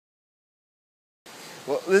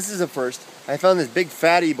Well, this is a first. I found this big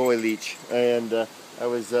fatty boy leech, and I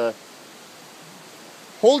was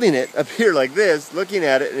holding it up here like this, looking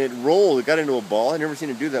at it, and it rolled. It got into a ball. I'd never seen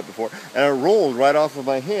it do that before. And it rolled right off of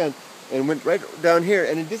my hand and went right down here,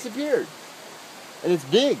 and it disappeared. And it's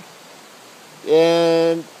big.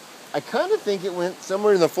 And I kind of think it went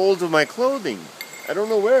somewhere in the folds of my clothing. I don't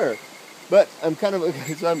know where. But I'm kind of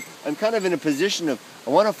I'm kind of in a position of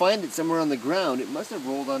I want to find it somewhere on the ground. It must have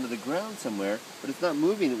rolled onto the ground somewhere, but it's not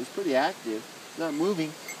moving. It was pretty active. It's not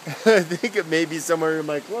moving. I think it may be somewhere in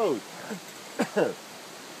my clothes. I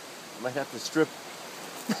might have to strip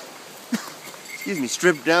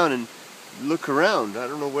down and look around. I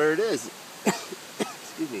don't know where it is.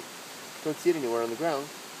 Excuse me. Don't see it anywhere on the ground.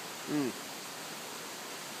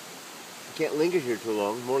 I can't linger here too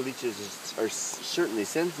long. More leeches are certainly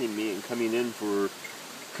sensing me and coming in for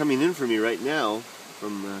me right now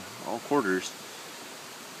from all quarters.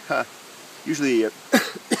 Usually,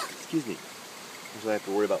 excuse me. Usually I have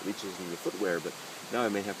to worry about leeches in the footwear, but now I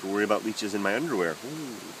may have to worry about leeches in my underwear.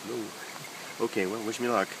 Ooh, no. Okay, well, wish me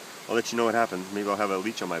luck. I'll let you know what happens. Maybe I'll have a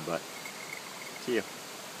leech on my butt. See ya.